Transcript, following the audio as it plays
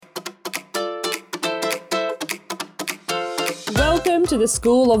to the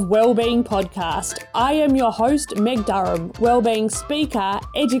School of Wellbeing podcast. I am your host, Meg Durham, wellbeing speaker,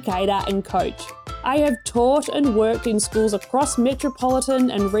 educator and coach. I have taught and worked in schools across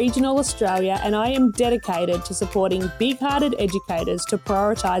metropolitan and regional Australia, and I am dedicated to supporting big-hearted educators to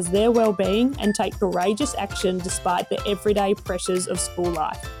prioritise their wellbeing and take courageous action despite the everyday pressures of school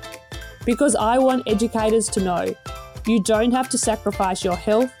life. Because I want educators to know you don't have to sacrifice your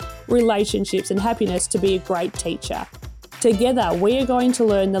health, relationships and happiness to be a great teacher. Together, we are going to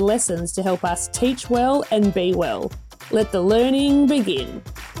learn the lessons to help us teach well and be well. Let the learning begin.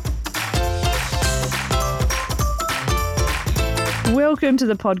 Welcome to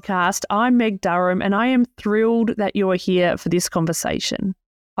the podcast. I'm Meg Durham and I am thrilled that you are here for this conversation.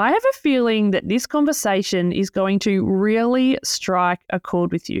 I have a feeling that this conversation is going to really strike a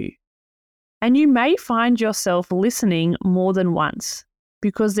chord with you. And you may find yourself listening more than once,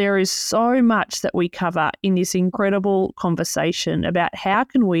 because there is so much that we cover in this incredible conversation about how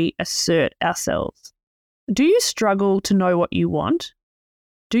can we assert ourselves. Do you struggle to know what you want?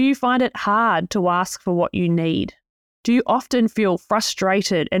 Do you find it hard to ask for what you need? Do you often feel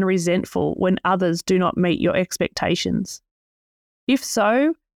frustrated and resentful when others do not meet your expectations? If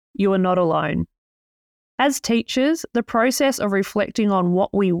so, you are not alone. As teachers, the process of reflecting on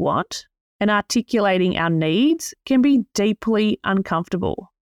what we want and articulating our needs can be deeply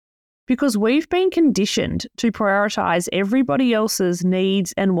uncomfortable because we've been conditioned to prioritise everybody else's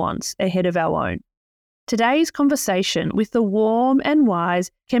needs and wants ahead of our own. Today's conversation with the warm and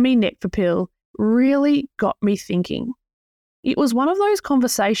wise Kemi Nekvapil really got me thinking. It was one of those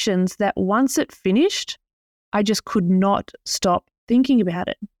conversations that once it finished, I just could not stop thinking about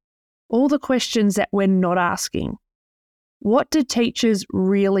it. All the questions that we're not asking. What do teachers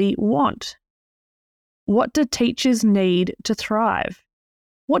really want? What do teachers need to thrive?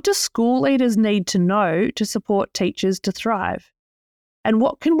 What do school leaders need to know to support teachers to thrive? And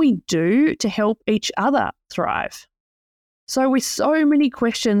what can we do to help each other thrive? So with so many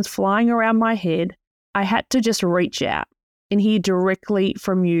questions flying around my head, I had to just reach out and hear directly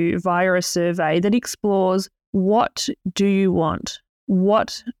from you via a survey that explores what do you want?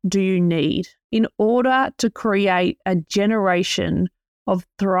 What do you need in order to create a generation of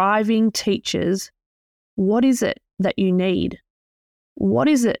thriving teachers? What is it that you need? What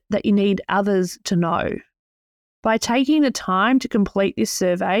is it that you need others to know? By taking the time to complete this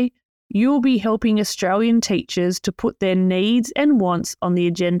survey, you'll be helping Australian teachers to put their needs and wants on the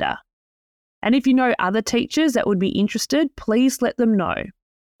agenda. And if you know other teachers that would be interested, please let them know.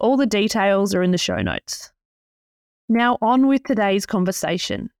 All the details are in the show notes. Now on with today's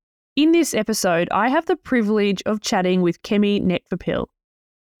conversation. In this episode, I have the privilege of chatting with Kemi Nekvapil.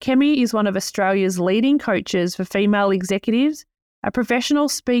 Kemi is one of Australia's leading coaches for female executives, a professional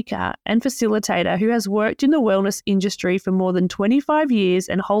speaker and facilitator who has worked in the wellness industry for more than 25 years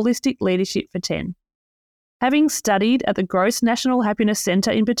and holistic leadership for 10. Having studied at the Gross National Happiness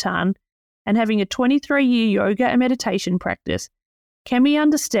Centre in Bhutan and having a 23-year yoga and meditation practice, Kemi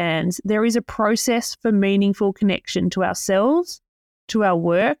understands there is a process for meaningful connection to ourselves, to our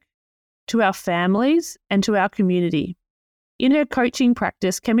work, to our families, and to our community. In her coaching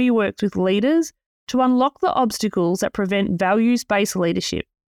practice, Kemi works with leaders to unlock the obstacles that prevent values-based leadership.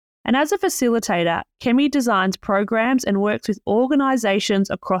 And as a facilitator, Kemi designs programs and works with organisations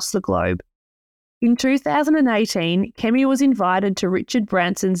across the globe. In 2018, Kemi was invited to Richard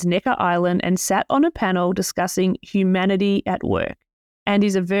Branson's Necker Island and sat on a panel discussing humanity at work, and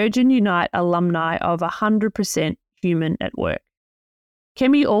is a Virgin Unite alumni of 100% Human at Work.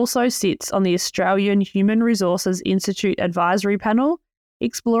 Kemi also sits on the Australian Human Resources Institute Advisory Panel,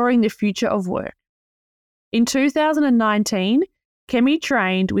 exploring the future of work. In 2019, Kemi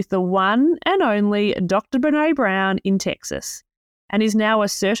trained with the one and only Dr. Brene Brown in Texas, and is now a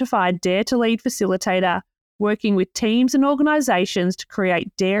certified Dare to Lead facilitator, working with teams and organisations to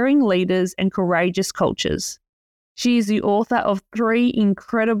create daring leaders and courageous cultures. She is the author of 3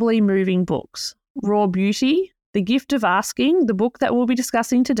 incredibly moving books: Raw Beauty, The Gift of Asking, the book that we'll be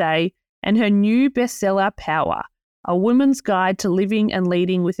discussing today, and her new bestseller, Power, A Woman's Guide to Living and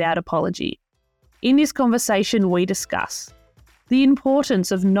Leading Without Apology. In this conversation, we discuss the importance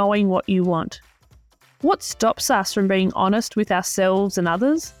of knowing what you want, what stops us from being honest with ourselves and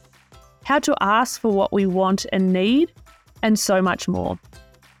others, how to ask for what we want and need, and so much more.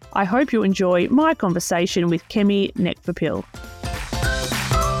 I hope you enjoy my conversation with Kemi Nekvapil.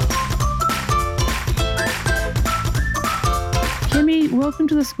 Kemi, welcome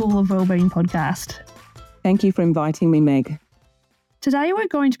to the School of Wellbeing podcast. Thank you for inviting me, Meg. Today we're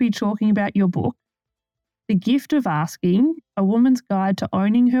going to be talking about your book, The Gift of Asking, A Woman's Guide to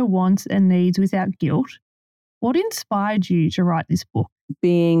Owning Her Wants and Needs Without Guilt, What inspired you to write this book?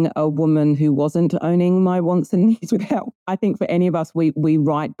 Being a woman who wasn't owning my wants and needs without, I think for any of us, we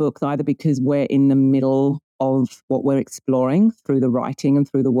write books either because we're in the middle of what we're exploring through the writing and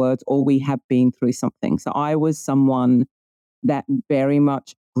through the words, or we have been through something. So I was someone that very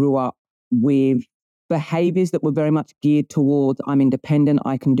much grew up with behaviors that were very much geared towards I'm independent,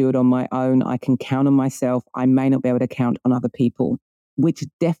 I can do it on my own, I can count on myself, I may not be able to count on other people, which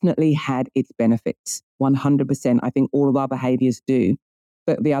definitely had its benefits, 100%. I think all of our behaviors do.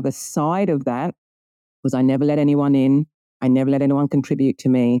 But the other side of that was I never let anyone in. I never let anyone contribute to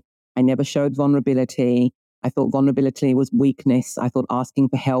me. I never showed vulnerability. I thought vulnerability was weakness. I thought asking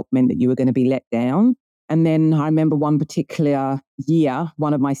for help meant that you were going to be let down. And then I remember one particular year,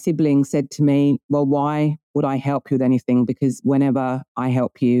 one of my siblings said to me, well, why would I help you with anything? Because whenever I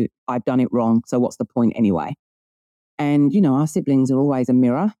help you, I've done it wrong. So what's the point anyway? And, our siblings are always a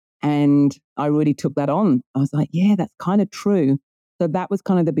mirror. And I really took that on. I was like, yeah, that's kind of true. So that was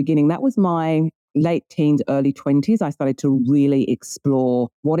kind of the beginning. That was my late teens, early 20s. I started to really explore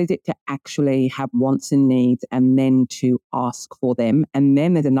what is it to actually have wants and needs and then to ask for them. And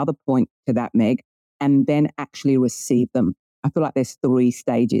then there's another point to that, Meg, and then actually receive them. I feel like there's 3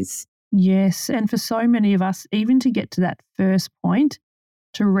 stages. Yes. And for so many of us, even to get to that first point,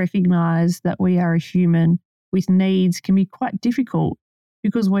 to recognize that we are a human with needs can be quite difficult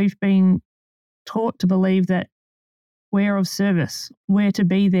because we've been taught to believe that we're of service, we're to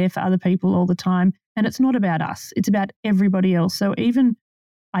be there for other people all the time. And it's not about us, it's about everybody else. So even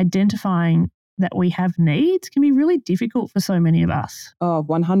identifying that we have needs can be really difficult for so many of us. Oh,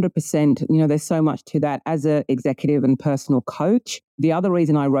 100%. There's so much to that. As an executive and personal coach, the other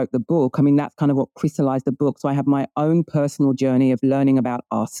reason I wrote the book, that's kind of what crystallized the book. So I have my own personal journey of learning about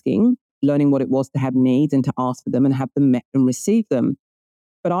asking, learning what it was to have needs and to ask for them and have them met and receive them.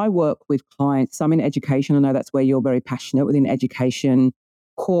 But I work with clients, some in education. I know that's where you're very passionate within education,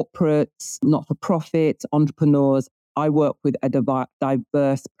 corporates, not-for-profits, entrepreneurs. I work with a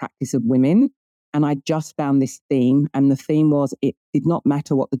diverse practice of women. And I just found this theme. And the theme was it did not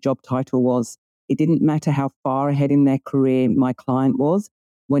matter what the job title was. It didn't matter how far ahead in their career my client was.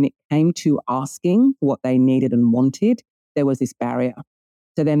 When it came to asking what they needed and wanted, there was this barrier.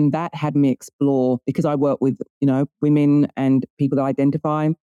 So then that had me explore, because I work with, women and people that identify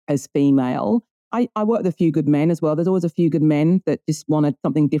as female. I work with a few good men as well. There's always a few good men that just wanted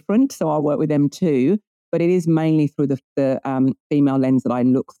something different. So I work with them too. But it is mainly through the female lens that I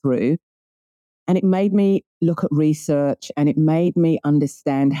look through. And it made me look at research and it made me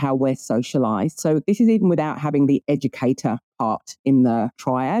understand how we're socialized. So this is even without having the educator part in the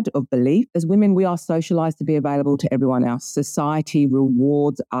triad of belief. As women, we are socialized to be available to everyone else. Society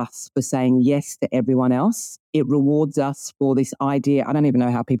rewards us for saying yes to everyone else. It rewards us for this idea. I don't even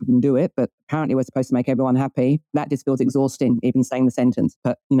know how people can do it, but apparently we're supposed to make everyone happy. That just feels exhausting, even saying the sentence,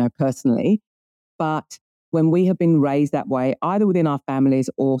 but, personally. But when we have been raised that way, either within our families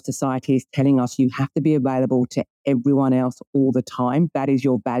or society is telling us you have to be available to everyone else all the time. That is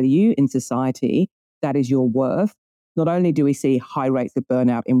your value in society. That is your worth. Not only do we see high rates of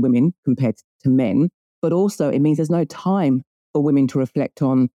burnout in women compared to men, but also it means there's no time for women to reflect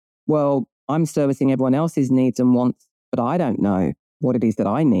on, well, I'm servicing everyone else's needs and wants, but I don't know what it is that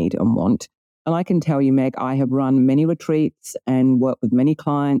I need and want. And I can tell you, Meg, I have run many retreats and worked with many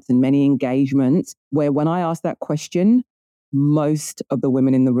clients and many engagements where when I ask that question, most of the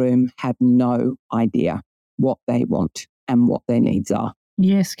women in the room have no idea what they want and what their needs are.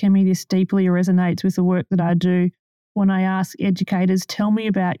 Yes, Kemi, this deeply resonates with the work that I do. When I ask educators, tell me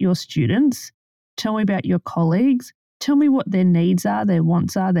about your students, tell me about your colleagues, tell me what their needs are, their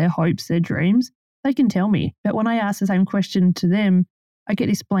wants are, their hopes, their dreams, they can tell me. But when I ask the same question to them, I get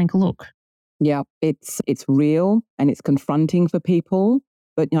this blank look. Yeah, it's real and it's confronting for people.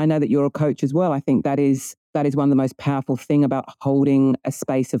 But I know that you're a coach as well. I think that is one of the most powerful thing about holding a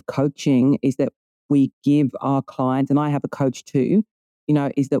space of coaching is that we give our clients, and I have a coach too,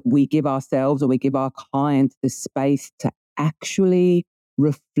 is that we give ourselves or we give our clients the space to actually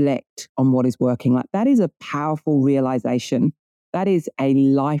reflect on what is working. Like that is a powerful realization. That is a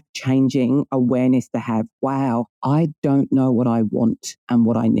life-changing awareness to have. Wow, I don't know what I want and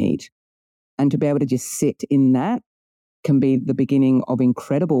what I need. And to be able to just sit in that can be the beginning of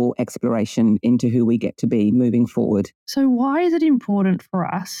incredible exploration into who we get to be moving forward. So why is it important for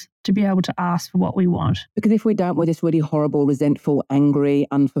us to be able to ask for what we want? Because if we don't, we're just really horrible, resentful, angry,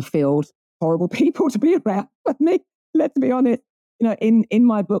 unfulfilled, horrible people to be around. I mean, let's be honest. In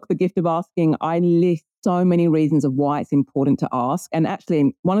my book, The Gift of Asking, I list so many reasons of why it's important to ask. And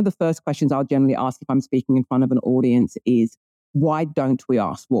actually, one of the first questions I'll generally ask if I'm speaking in front of an audience is, why don't we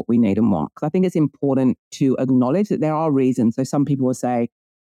ask what we need and want? Because I think it's important to acknowledge that there are reasons. So some people will say,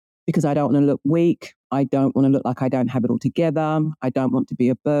 because I don't want to look weak. I don't want to look like I don't have it all together. I don't want to be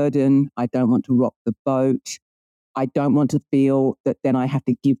a burden. I don't want to rock the boat. I don't want to feel that then I have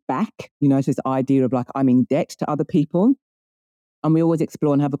to give back. It's this idea of like I'm in debt to other people. And we always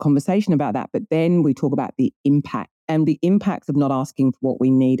explore and have a conversation about that. But then we talk about the impact. And the impacts of not asking for what we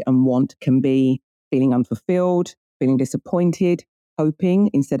need and want can be feeling unfulfilled, feeling disappointed, hoping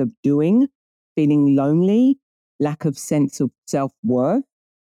instead of doing, feeling lonely, lack of sense of self-worth,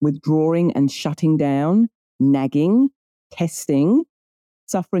 withdrawing and shutting down, nagging, testing,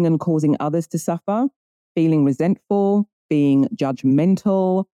 suffering and causing others to suffer, feeling resentful, being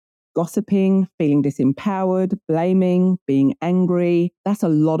judgmental, gossiping, feeling disempowered, blaming, being angry. That's a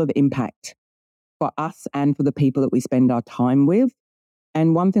lot of impact for us and for the people that we spend our time with.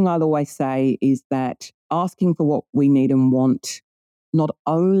 And one thing I'll always say is that asking for what we need and want not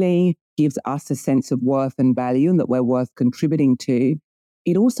only gives us a sense of worth and value and that we're worth contributing to,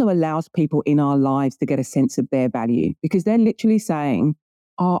 it also allows people in our lives to get a sense of their value, because they're literally saying,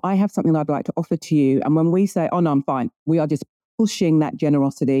 oh, I have something I'd like to offer to you. And when we say, oh, no, I'm fine, we are just pushing that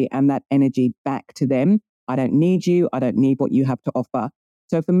generosity and that energy back to them. I don't need you. I don't need what you have to offer.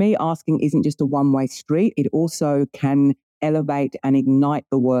 So for me, asking isn't just a one-way street. It also can elevate and ignite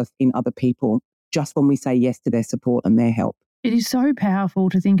the worth in other people just when we say yes to their support and their help. It is so powerful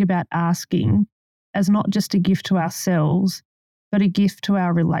to think about asking as not just a gift to ourselves, but a gift to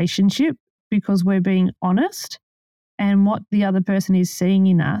our relationship, because we're being honest and what the other person is seeing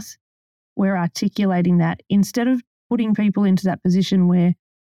in us, we're articulating that instead of putting people into that position where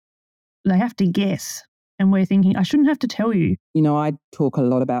they have to guess and we're thinking, I shouldn't have to tell you. I talk a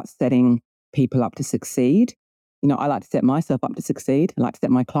lot about setting people up to succeed. I like to set myself up to succeed. I like to set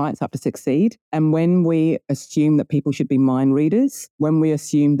my clients up to succeed. And when we assume that people should be mind readers, when we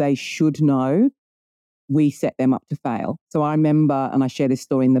assume they should know, we set them up to fail. So I remember, and I share this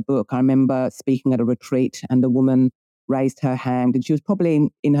story in the book, I remember speaking at a retreat and a woman raised her hand and she was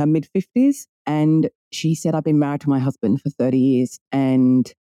probably in her mid-50s. And she said, I've been married to my husband for 30 years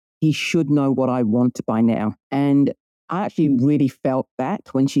and he should know what I want by now. And I actually really felt that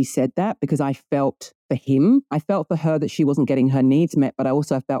when she said that, because I felt for him. I felt for her that she wasn't getting her needs met, but I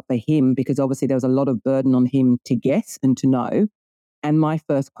also felt for him because obviously there was a lot of burden on him to guess and to know. And my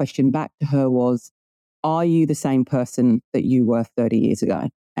first question back to her was, are you the same person that you were 30 years ago?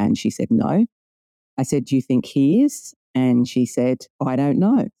 And she said, no. I said, do you think he is? And she said, I don't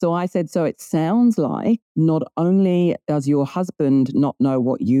know. So I said, so it sounds like not only does your husband not know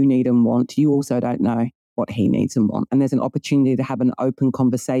what you need and want, you also don't know what he needs and wants. And there's an opportunity to have an open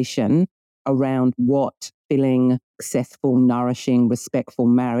conversation around what filling, successful, nourishing, respectful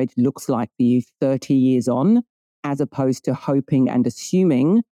marriage looks like for you 30 years on, as opposed to hoping and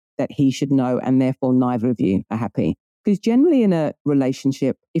assuming that he should know and therefore neither of you are happy. Because generally in a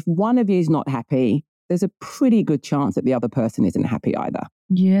relationship, if one of you is not happy, there's a pretty good chance that the other person isn't happy either.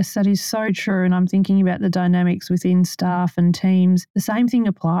 Yes, that is so true. And I'm thinking about the dynamics within staff and teams. The same thing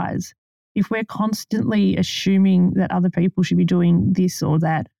applies. If we're constantly assuming that other people should be doing this or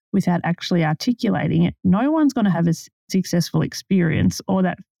that without actually articulating it, no one's going to have a successful experience or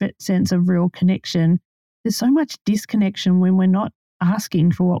that sense of real connection. There's so much disconnection when we're not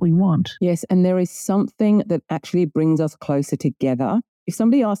asking for what we want. Yes, and there is something that actually brings us closer together. If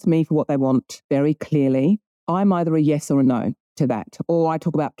somebody asks me for what they want very clearly, I'm either a yes or a no to that. Or I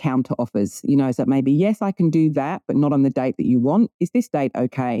talk about counter offers, so maybe, yes, I can do that, but not on the date that you want. Is this date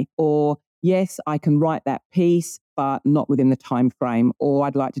okay? Or yes, I can write that piece, but not within the time frame. Or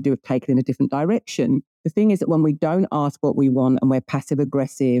I'd like to take it in a different direction. The thing is that when we don't ask what we want and we're passive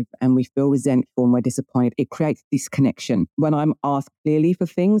aggressive and we feel resentful and we're disappointed, it creates disconnection. When I'm asked clearly for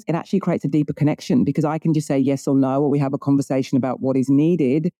things, it actually creates a deeper connection because I can just say yes or no, or we have a conversation about what is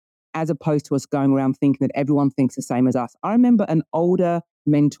needed, as opposed to us going around thinking that everyone thinks the same as us. I remember an older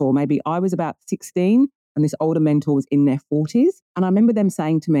mentor, maybe I was about 16 and this older mentor was in their 40s. And I remember them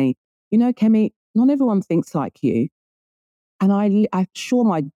saying to me, Kemi, not everyone thinks like you. And I'm sure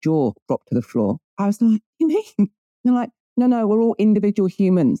my jaw dropped to the floor. I was like, you mean? They're like, no, we're all individual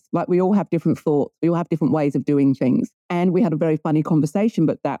humans. Like we all have different thoughts. We all have different ways of doing things. And we had a very funny conversation,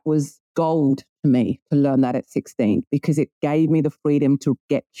 but that was gold to me to learn that at 16 because it gave me the freedom to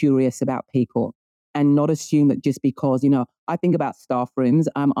get curious about people and not assume that just because, I think about staff rooms.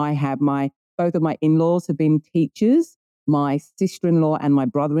 I have both of my in-laws have been teachers. My sister-in-law and my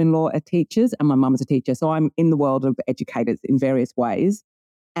brother-in-law are teachers and my mum is a teacher. So I'm in the world of educators in various ways.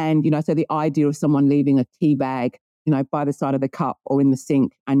 And, so the idea of someone leaving a tea bag by the side of the cup or in the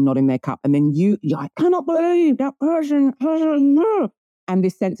sink and not in their cup. And then you're like, I cannot believe that person. And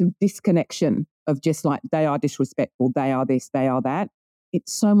this sense of disconnection of just like, they are disrespectful, they are this, they are that.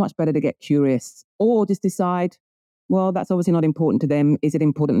 It's so much better to get curious or just decide, well, that's obviously not important to them. Is it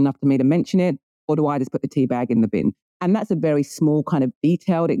important enough for me to mention it? Or do I just put the tea bag in the bin? And that's a very small kind of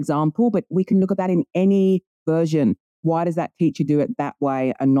detailed example, but we can look at that in any version. Why does that teacher do it that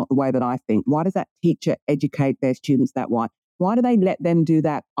way and not the way that I think? Why does that teacher educate their students that way? Why do they let them do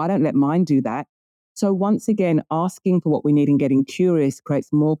that? I don't let mine do that. So once again, asking for what we need and getting curious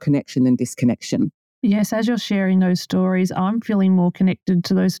creates more connection than disconnection. Yes, as you're sharing those stories, I'm feeling more connected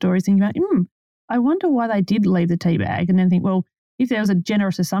to those stories, thinking about, I wonder why they did leave the tea bag, and then think, well, if there was a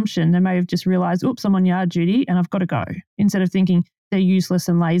generous assumption, they may have just realised, oops, I'm on yard duty and I've got to go, instead of thinking they're useless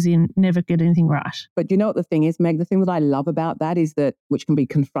and lazy and never get anything right. But you know what the thing is, Meg? The thing that I love about that is that, which can be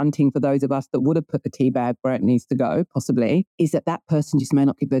confronting for those of us that would have put the tea bag where it needs to go, possibly, is that that person just may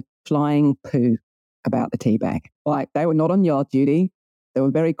not give a flying poo about the tea bag. Like, they were not on yard duty. They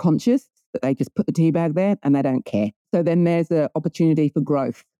were very conscious that they just put the tea bag there and they don't care. So then there's an opportunity for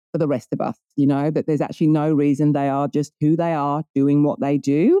growth for the rest of us, that there's actually no reason. They are just who they are, doing what they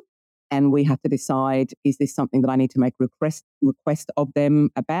do. And we have to decide, is this something that I need to make request of them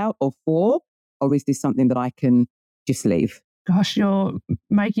about or for, or is this something that I can just leave? Gosh, you're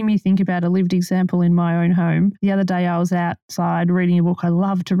making me think about a lived example in my own home. The other day I was outside reading a book. I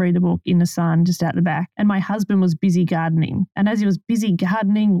love to read a book in the sun, just out the back. And my husband was busy gardening. And as he was busy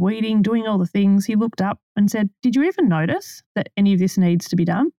gardening, weeding, doing all the things, he looked up and said, did you even notice that any of this needs to be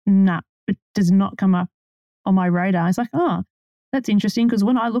done? Nah, it does not come up on my radar. It's like, oh, that's interesting, because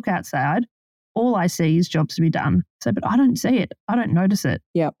when I look outside, all I see is jobs to be done. So, but I don't see it. I don't notice it.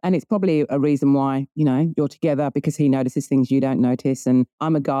 Yeah. And it's probably a reason why, you're together, because he notices things you don't notice. And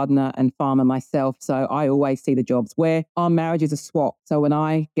I'm a gardener and farmer myself. So I always see the jobs where our marriage is a swap. So when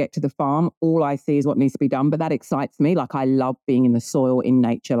I get to the farm, all I see is what needs to be done. But that excites me. Like, I love being in the soil, in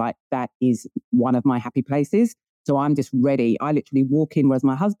nature. Like, that is one of my happy places. So I'm just ready. I literally walk in, whereas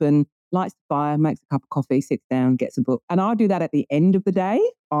my husband lights the fire, makes a cup of coffee, sits down, gets a book. And I'll do that at the end of the day.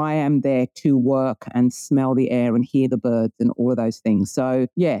 I am there to work and smell the air and hear the birds and all of those things. So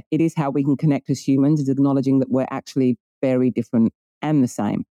yeah, it is how we can connect as humans, is acknowledging that we're actually very different and the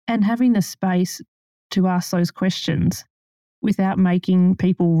same. And having the space to ask those questions without making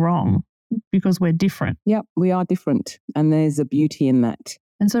people wrong, because we're different. Yep, we are different. And there's a beauty in that.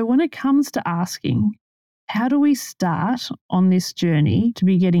 And so when it comes to asking, how do we start on this journey to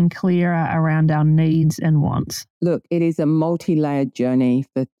be getting clearer around our needs and wants? Look, it is a multi-layered journey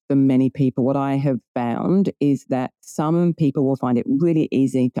for many people. What I have found is that some people will find it really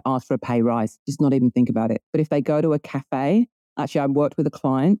easy to ask for a pay rise, just not even think about it. But if they go to a cafe, actually, I worked with a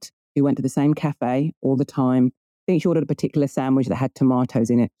client who went to the same cafe all the time. I think she ordered a particular sandwich that had tomatoes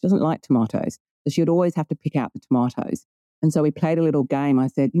in it. She doesn't like tomatoes. So she would always have to pick out the tomatoes. And so we played a little game. I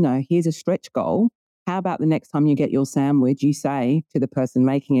said, here's a stretch goal. How about the next time you get your sandwich, you say to the person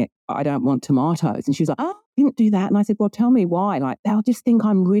making it, I don't want tomatoes. And she was like, oh, I didn't do that. And I said, well, tell me why. Like, they'll just think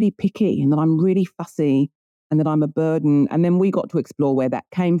I'm really picky and that I'm really fussy and that I'm a burden. And then we got to explore where that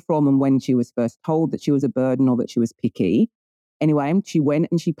came from and when she was first told that she was a burden or that she was picky. Anyway, she went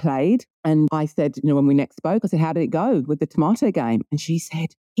and she played. And I said, when we next spoke, I said, how did it go with the tomato game? And she said,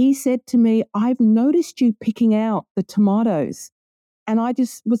 he said to me, I've noticed you picking out the tomatoes. And I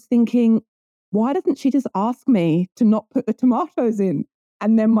just was thinking, why doesn't she just ask me to not put the tomatoes in?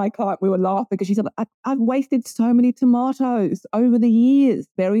 And then my client, we were laughing because she said, I've wasted so many tomatoes over the years.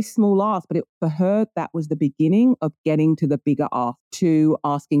 Very small ask, but for her, that was the beginning of getting to the bigger ask, to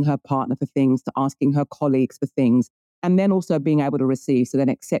asking her partner for things, to asking her colleagues for things, and then also being able to receive. So then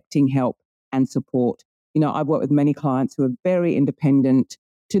accepting help and support. I've worked with many clients who are very independent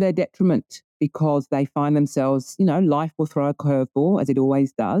to their detriment because they find themselves, life will throw a curveball, as it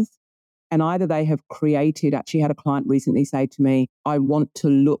always does. And either they have created, actually had a client recently say to me, I want to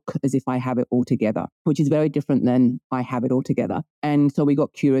look as if I have it all together, which is very different than I have it all together. And so we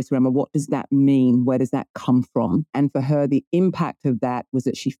got curious around, well, what does that mean? Where does that come from? And for her, the impact of that was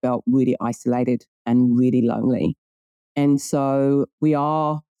that she felt really isolated and really lonely. And so we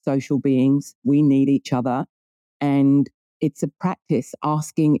are social beings. We need each other. And it's a practice.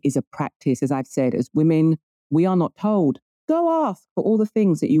 Asking is a practice. As I've said, as women, we are not told, go ask for all the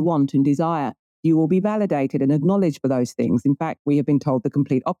things that you want and desire. You will be validated and acknowledged for those things. In fact, we have been told the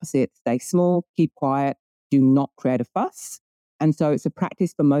complete opposite. Stay small, keep quiet, do not create a fuss. And so it's a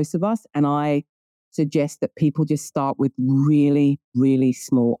practice for most of us. And I suggest that people just start with really, really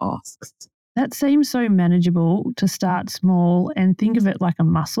small asks. That seems so manageable, to start small and think of it like a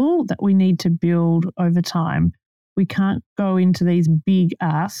muscle that we need to build over time. we can't go into these big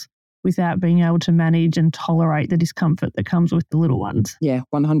asks without being able to manage and tolerate the discomfort that comes with the little ones. Yeah,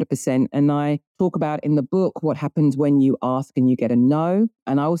 100%. And I talk about in the book what happens when you ask and you get a no.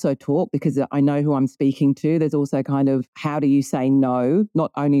 And I also talk, because I know who I'm speaking to, there's also kind of how do you say no?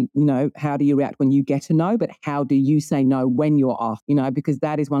 Not only, how do you react when you get a no, but how do you say no when you're asked? Because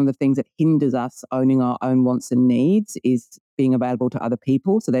that is one of the things that hinders us owning our own wants and needs, is being available to other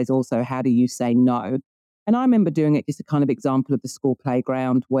people. So there's also how do you say no? And I remember doing it, just a kind of example of the school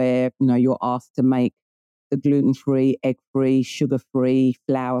playground where, you're asked to make the gluten-free, egg-free, sugar-free,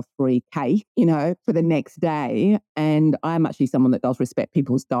 flour-free cake, for the next day. And I'm actually someone that does respect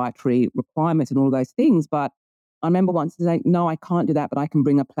people's dietary requirements and all those things. But I remember once saying, no, I can't do that, but I can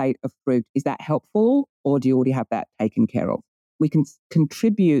bring a plate of fruit. Is that helpful? Or do you already have that taken care of? We can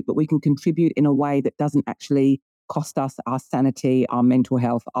contribute, but we can contribute in a way that doesn't actually cost us our sanity, our mental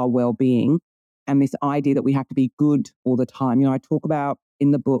health, our well-being. And this idea that we have to be good all the time. I talk about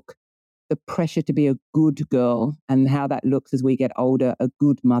in the book the pressure to be a good girl and how that looks as we get older: a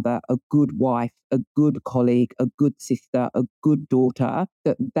good mother, a good wife, a good colleague, a good sister, a good daughter.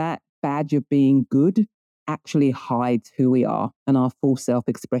 That badge of being good actually hides who we are and our full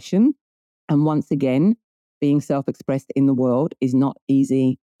self-expression. And once again, being self-expressed in the world is not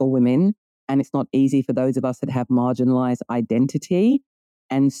easy for women, and it's not easy for those of us that have marginalized identity.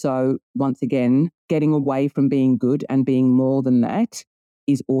 And so, once again, getting away from being good and being more than that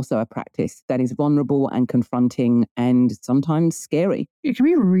is also a practice that is vulnerable and confronting and sometimes scary. It can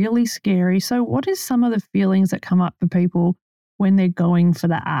be really scary. So what is some of the feelings that come up for people when they're going for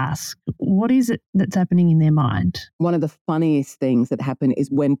the ask? What is it that's happening in their mind? One of the funniest things that happen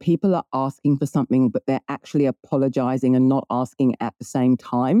is when people are asking for something, but they're actually apologizing and not asking at the same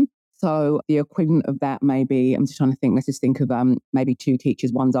time. So the equivalent of that may be, I'm just trying to think, let's just think of maybe two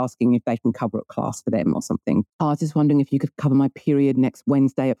teachers. One's asking if they can cover a class for them or something. I was just wondering if you could cover my period next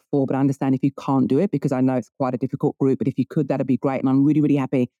Wednesday at 4, but I understand if you can't do it, because I know it's quite a difficult group, but if you could, that'd be great. And I'm really, really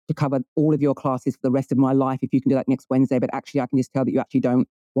happy to cover all of your classes for the rest of my life if you can do that next Wednesday. But actually, I can just tell that you actually don't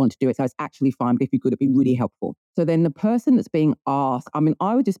want to do it. So it's actually fine, but if you could, it'd be really helpful. So then the person that's being asked,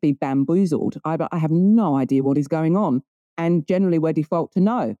 I would just be bamboozled. I have no idea what is going on. And generally we're default to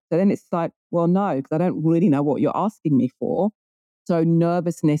no. So then it's like, well, no, because I don't really know what you're asking me for. So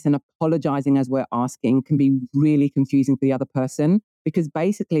nervousness and apologizing as we're asking can be really confusing for the other person, because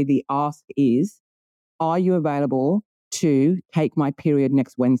basically the ask is, are you available to take my period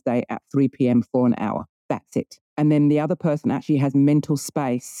next Wednesday at 3 p.m. for an hour? That's it. And then the other person actually has mental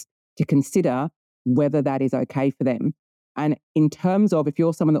space to consider whether that is okay for them. And in terms of, if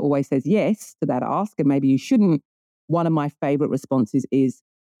you're someone that always says yes to that ask, and maybe you shouldn't, one of my favorite responses is,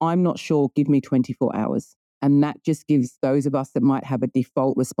 I'm not sure, give me 24 hours. And that just gives those of us that might have a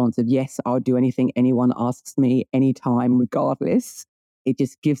default response of, yes, I'll do anything anyone asks me anytime, regardless. It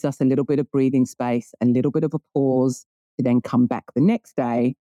just gives us a little bit of breathing space, a little bit of a pause to then come back the next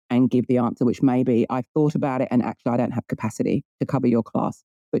day and give the answer, which may be, I've thought about it and actually I don't have capacity to cover your class,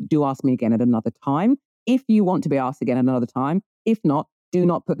 but do ask me again at another time. If you want to be asked again at another time, if not, do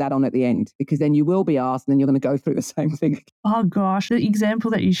not put that on at the end, because then you will be asked and then you're going to go through the same thing. Oh gosh, the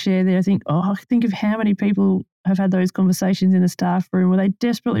example that you share there, I think of how many people have had those conversations in the staff room where they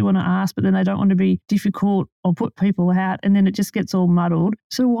desperately want to ask, but then they don't want to be difficult or put people out, and then it just gets all muddled.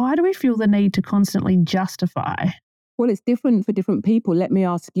 So why do we feel the need to constantly justify? Well, it's different for different people. Let me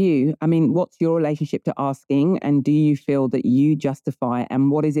ask you, what's your relationship to asking, and do you feel that you justify,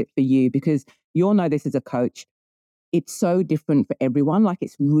 and what is it for you? Because you'll know this as a coach. It's so different for everyone. Like,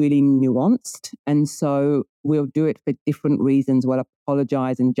 it's really nuanced. And so we'll do it for different reasons. We'll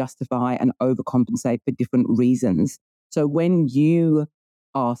apologize and justify and overcompensate for different reasons. So when you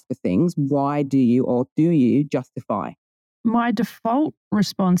ask for things, why do you justify? My default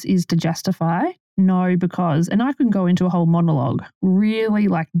response is to justify. No, because, and I can go into a whole monologue, really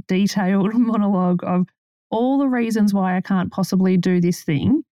like detailed monologue of all the reasons why I can't possibly do this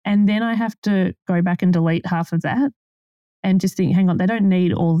thing. And then I have to go back and delete half of that and just think, hang on, they don't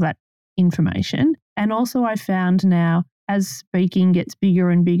need all that information. And also I found now, as speaking gets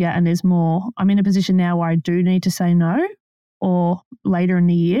bigger and bigger and there's more, I'm in a position now where I do need to say no, or later in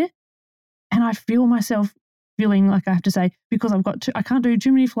the year. And I feel myself feeling like I have to say, because I can't do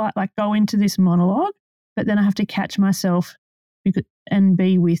too many go into this monologue, but then I have to catch myself and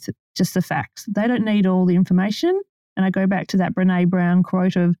be with just the facts. They don't need all the information. And I go back to that Brene Brown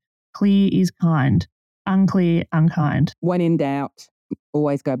quote of, clear is kind, unclear, unkind. When in doubt,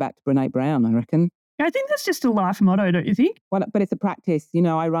 always go back to Brene Brown, I reckon. I think that's just a life motto, don't you think? Well, but it's a practice.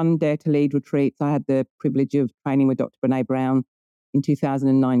 I run Dare to Lead retreats. I had the privilege of training with Dr. Brene Brown in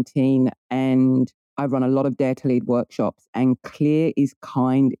 2019, and I've run a lot of Dare to Lead workshops, and clear is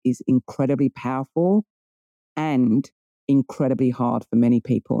kind is incredibly powerful and incredibly hard for many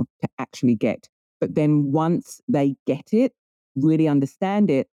people to actually get. But then once they get it, really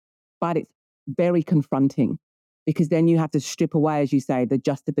understand it, but it's very confronting, because then you have to strip away, as you say, the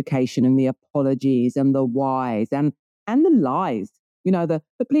justification and the apologies and the whys and the lies. You know,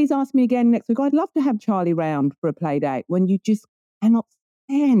 but please ask me again next week. I'd love to have Charlie round for a play date, when you just cannot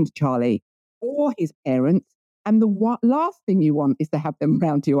stand Charlie or his parents. And the last thing you want is to have them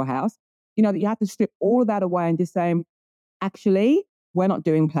round to your house. You know, that you have to strip all of that away and just say, actually, we're not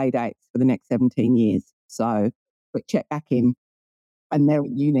doing play dates for the next 17 years. So, but check back in. And they're at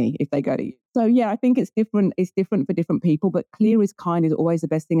uni if they go to uni. So yeah, I think it's different. It's different for different people, but clear is kind is always the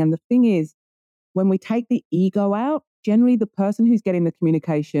best thing. And the thing is, when we take the ego out, generally the person who's getting the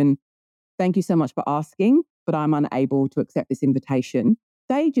communication, thank you so much for asking, but I'm unable to accept this invitation.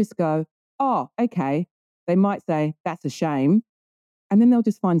 They just go, oh, okay. They might say, that's a shame. And then they'll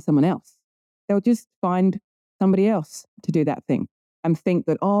just find someone else. They'll just find somebody else to do that thing and think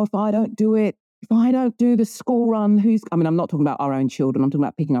that, oh, if I don't do it, if I don't do the school run, I'm not talking about our own children. I'm talking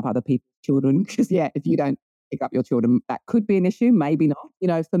about picking up other people's children. Because yeah, if you don't pick up your children, that could be an issue, maybe not. You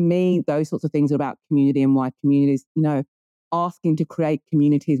know, for me, those sorts of things are about community, and why communities, you know, asking to create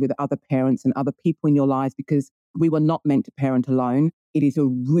communities with other parents and other people in your lives, because we were not meant to parent alone. It is a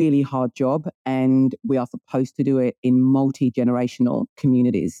really hard job, and we are supposed to do it in multi-generational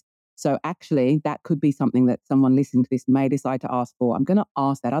communities. So actually, that could be something that someone listening to this may decide to ask for. I'm going to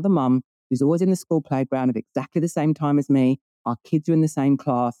ask that other mum who's always in the school playground at exactly the same time as me, our kids are in the same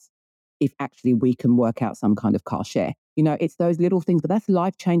class, if actually we can work out some kind of car share. You know, it's those little things, but that's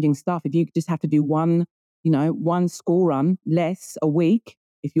life-changing stuff. If you just have to do one school run less a week,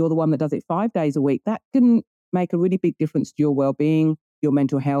 if you're the one that does it 5 days a week, that can make a really big difference to your well-being, your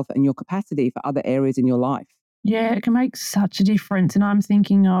mental health, and your capacity for other areas in your life. Yeah, it can make such a difference. And I'm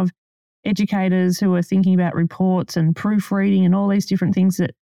thinking of educators who are thinking about reports and proofreading and all these different things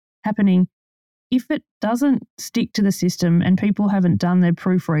that happening. If it doesn't stick to the system and people haven't done their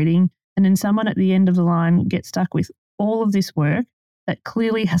proofreading, and then someone at the end of the line gets stuck with all of this work that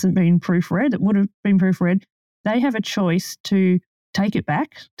clearly hasn't been proofread, that would have been proofread, they have a choice to take it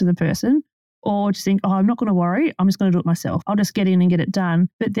back to the person, or to think, oh, I'm not going to worry, I'm just going to do it myself. I'll just get in and get it done.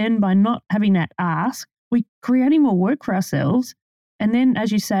 But then by not having that ask, we're creating more work for ourselves. And then,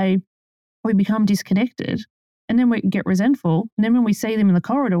 as you say, we become disconnected. And then we get resentful. And then when we see them in the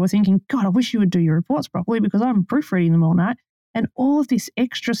corridor, we're thinking, God, I wish you would do your reports properly, because I'm proofreading them all night. And all of this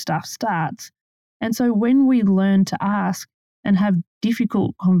extra stuff starts. And so when we learn to ask and have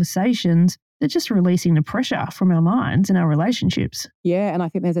difficult conversations, they're just releasing the pressure from our minds and our relationships. Yeah, and I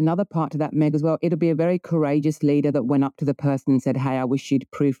think there's another part to that, Meg, as well. It'll be a very courageous leader that went up to the person and said, hey, I wish you'd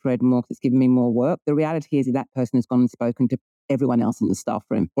proofread more because it's given me more work. The reality is that person has gone and spoken to everyone else in the staff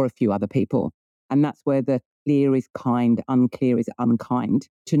room or a few other people. And that's where the clear is kind, unclear is unkind.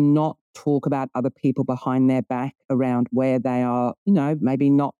 To not talk about other people behind their back around where they are, you know, maybe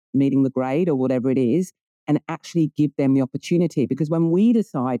not meeting the grade or whatever it is, and actually give them the opportunity. Because when we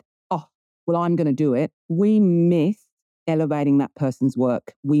decide, oh, well, I'm going to do it, we miss elevating that person's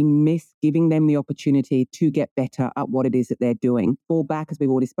work. We miss giving them the opportunity to get better at what it is that they're doing. Fall back, as we've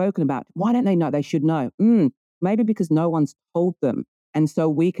already spoken about. Why don't they know? They should know. Maybe because no one's told them. And so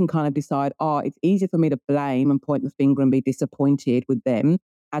we can kind of decide, oh, it's easier for me to blame and point the finger and be disappointed with them,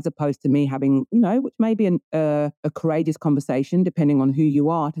 as opposed to me having, you know, which may be a courageous conversation, depending on who you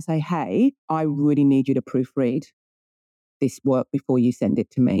are, to say, hey, I really need you to proofread this work before you send it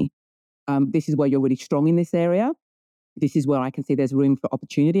to me. This is where you're really strong in this area. This is where I can see there's room for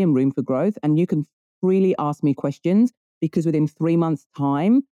opportunity and room for growth. And you can freely ask me questions, because within 3 months'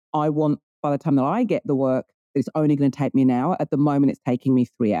 time, I want, by the time that I get the work, it's only going to take me an hour. At the moment, it's taking me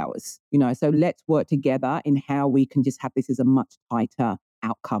 3 hours. You know, so let's work together in how we can just have this as a much tighter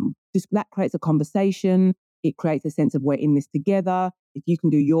outcome. Just that creates a conversation. It creates a sense of we're in this together. If you can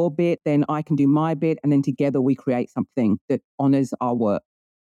do your bit, then I can do my bit. And then together we create something that honors our work.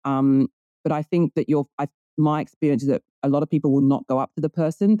 But I think that my experience is that a lot of people will not go up to the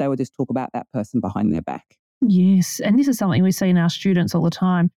person. They will just talk about that person behind their back. Yes. And this is something we see in our students all the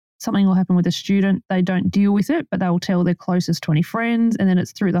time. Something will happen with a student, they don't deal with it, but they will tell their closest 20 friends, and then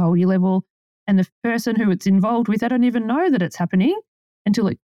it's through the whole year level. And the person who it's involved with, they don't even know that it's happening until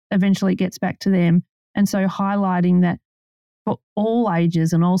it eventually gets back to them. And so highlighting that for all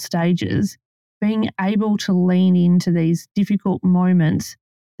ages and all stages, being able to lean into these difficult moments,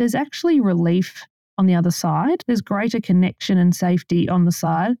 there's actually relief on the other side. There's greater connection and safety on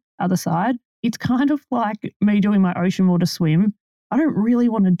the other side. It's kind of like me doing my ocean water swim. I don't really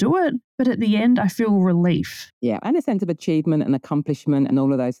want to do it, but at the end, I feel relief. Yeah, and a sense of achievement and accomplishment and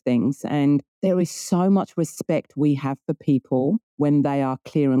all of those things. And there is so much respect we have for people when they are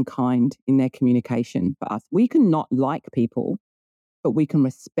clear and kind in their communication for us. We can not like people, but we can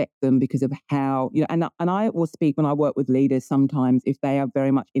respect them because of how, and I will speak when I work with leaders sometimes, if they are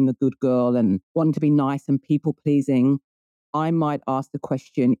very much in the good girl and wanting to be nice and people pleasing, I might ask the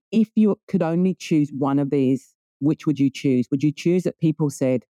question, if you could only choose one of these, which would you choose? Would you choose that people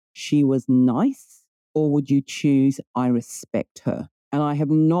said she was nice, or would you choose I respect her? And I have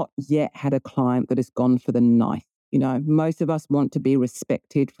not yet had a client that has gone for the nice. Most of us want to be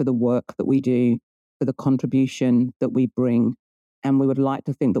respected for the work that we do, for the contribution that we bring. And we would like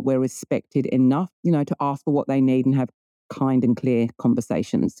to think that we're respected enough, to ask for what they need and have kind and clear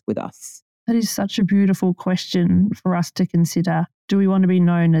conversations with us. That is such a beautiful question for us to consider. Do we want to be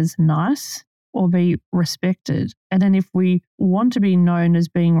known as nice or be respected? And then if we want to be known as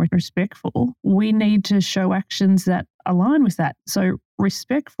being respectful, we need to show actions that align with that. So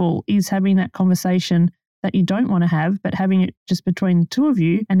respectful is having that conversation that you don't want to have, but having it just between the two of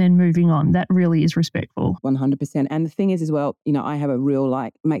you and then moving on. That really is respectful. 100%. And the thing is as well, I have a real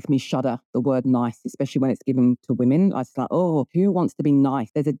makes me shudder, the word nice, especially when it's given to women. I just like, oh, who wants to be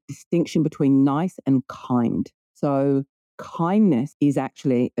nice? There's a distinction between nice and kind. So kindness is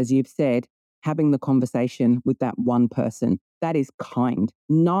actually, as you've said, having the conversation with that one person. That is kind.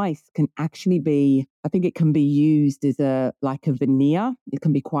 Nice can actually be, I think it can be used as a veneer. It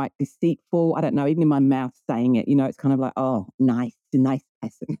can be quite deceitful. I don't know, even in my mouth saying it, it's kind of like, oh, nice, a nice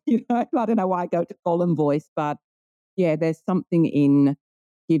person. I don't know why I go to column voice, but yeah, there's something in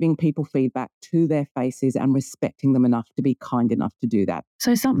giving people feedback to their faces and respecting them enough to be kind enough to do that.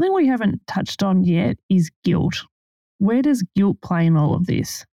 So something we haven't touched on yet is guilt. Where does guilt play in all of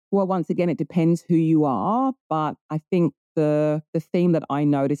this? Well, once again, it depends who you are, but I think the theme that I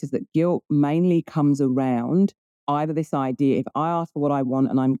notice is that guilt mainly comes around either this idea, if I ask for what I want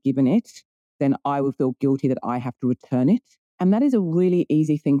and I'm given it, then I will feel guilty that I have to return it. And that is a really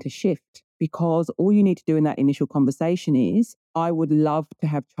easy thing to shift, because all you need to do in that initial conversation is, I would love to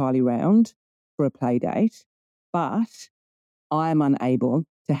have Charlie round for a play date, but I'm unable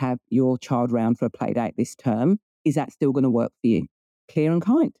to have your child round for a play date this term. Is that still going to work for you? Clear and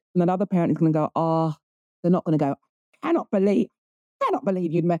kind. And that other parent is going to go, oh, they're not going to go, cannot believe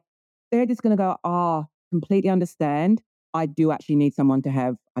you'd met. They're just going to go, completely understand. I do actually need someone to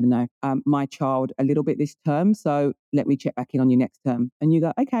have, my child a little bit this term. So let me check back in on you next term. And you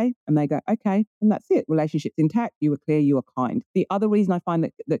go, okay. And they go, okay. And that's it. Relationship's intact. You were clear. You were kind. The other reason I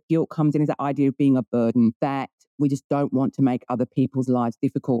find that guilt comes in is that idea of being a burden, that we just don't want to make other people's lives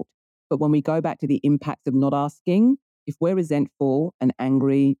difficult. But when we go back to the impacts of not asking, if we're resentful and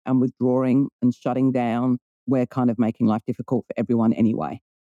angry and withdrawing and shutting down, we're kind of making life difficult for everyone anyway.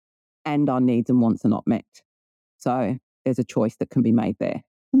 And our needs and wants are not met. So there's a choice that can be made there.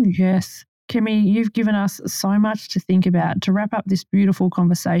 Yes. Kemi, you've given us so much to think about. To wrap up this beautiful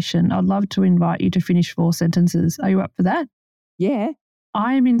conversation, I'd love to invite you to finish 4 sentences. Are you up for that? Yeah.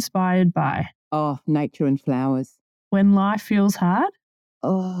 I am inspired by... nature and flowers. When life feels hard?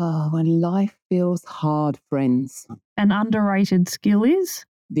 When life feels hard, friends. An underrated skill is?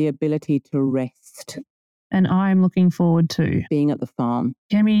 The ability to rest. And I'm looking forward to being at the farm.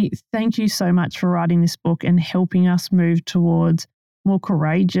 Kemi, thank you so much for writing this book and helping us move towards more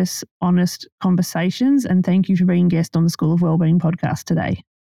courageous, honest conversations. And thank you for being guest on the School of Wellbeing podcast today.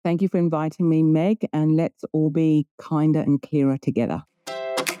 Thank you for inviting me, Meg, and let's all be kinder and clearer together.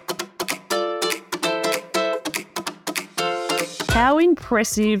 How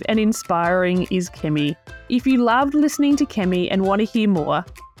impressive and inspiring is Kemi? If you loved listening to Kemi and want to hear more,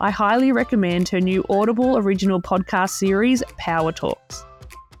 I highly recommend her new Audible original podcast series, Power Talks.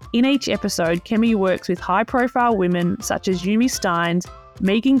 In each episode, Kemi works with high-profile women such as Yumi Steins,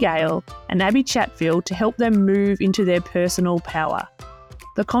 Megan Gale, and Abby Chatfield to help them move into their personal power.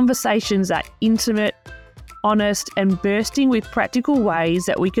 The conversations are intimate, honest, and bursting with practical ways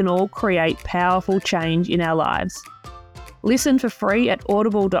that we can all create powerful change in our lives. Listen for free at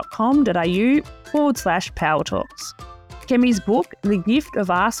audible.com.au/Power Talks. Kemi's book, The Gift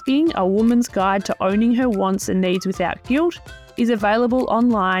of Asking, A Woman's Guide to Owning Her Wants and Needs Without Guilt, is available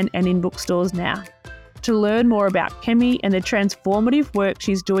online and in bookstores now. To learn more about Kemi and the transformative work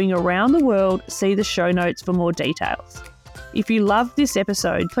she's doing around the world, see the show notes for more details. If you loved this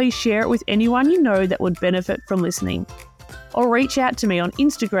episode, please share it with anyone you know that would benefit from listening. Or reach out to me on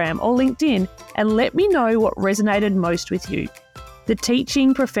Instagram or LinkedIn and let me know what resonated most with you. The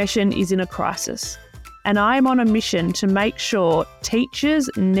teaching profession is in a crisis, and I am on a mission to make sure teachers'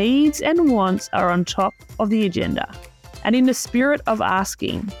 needs and wants are on top of the agenda. And in the spirit of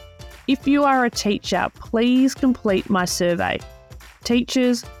asking, if you are a teacher, please complete my survey.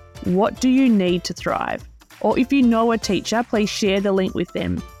 Teachers, what do you need to thrive? Or if you know a teacher, please share the link with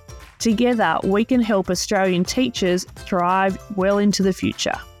them. Together, we can help Australian teachers thrive well into the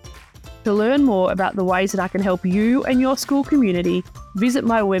future. To learn more about the ways that I can help you and your school community, visit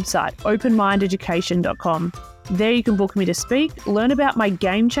my website, openmindeducation.com. There you can book me to speak, learn about my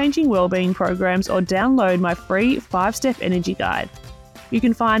game-changing wellbeing programs, or download my free 5-step energy guide. You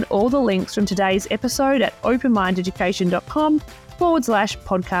can find all the links from today's episode at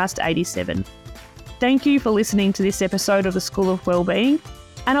openmindeducation.com/podcast 87. Thank you for listening to this episode of the School of Wellbeing,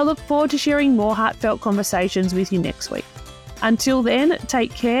 and I look forward to sharing more heartfelt conversations with you next week. Until then,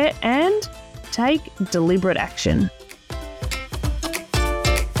 take care and take deliberate action.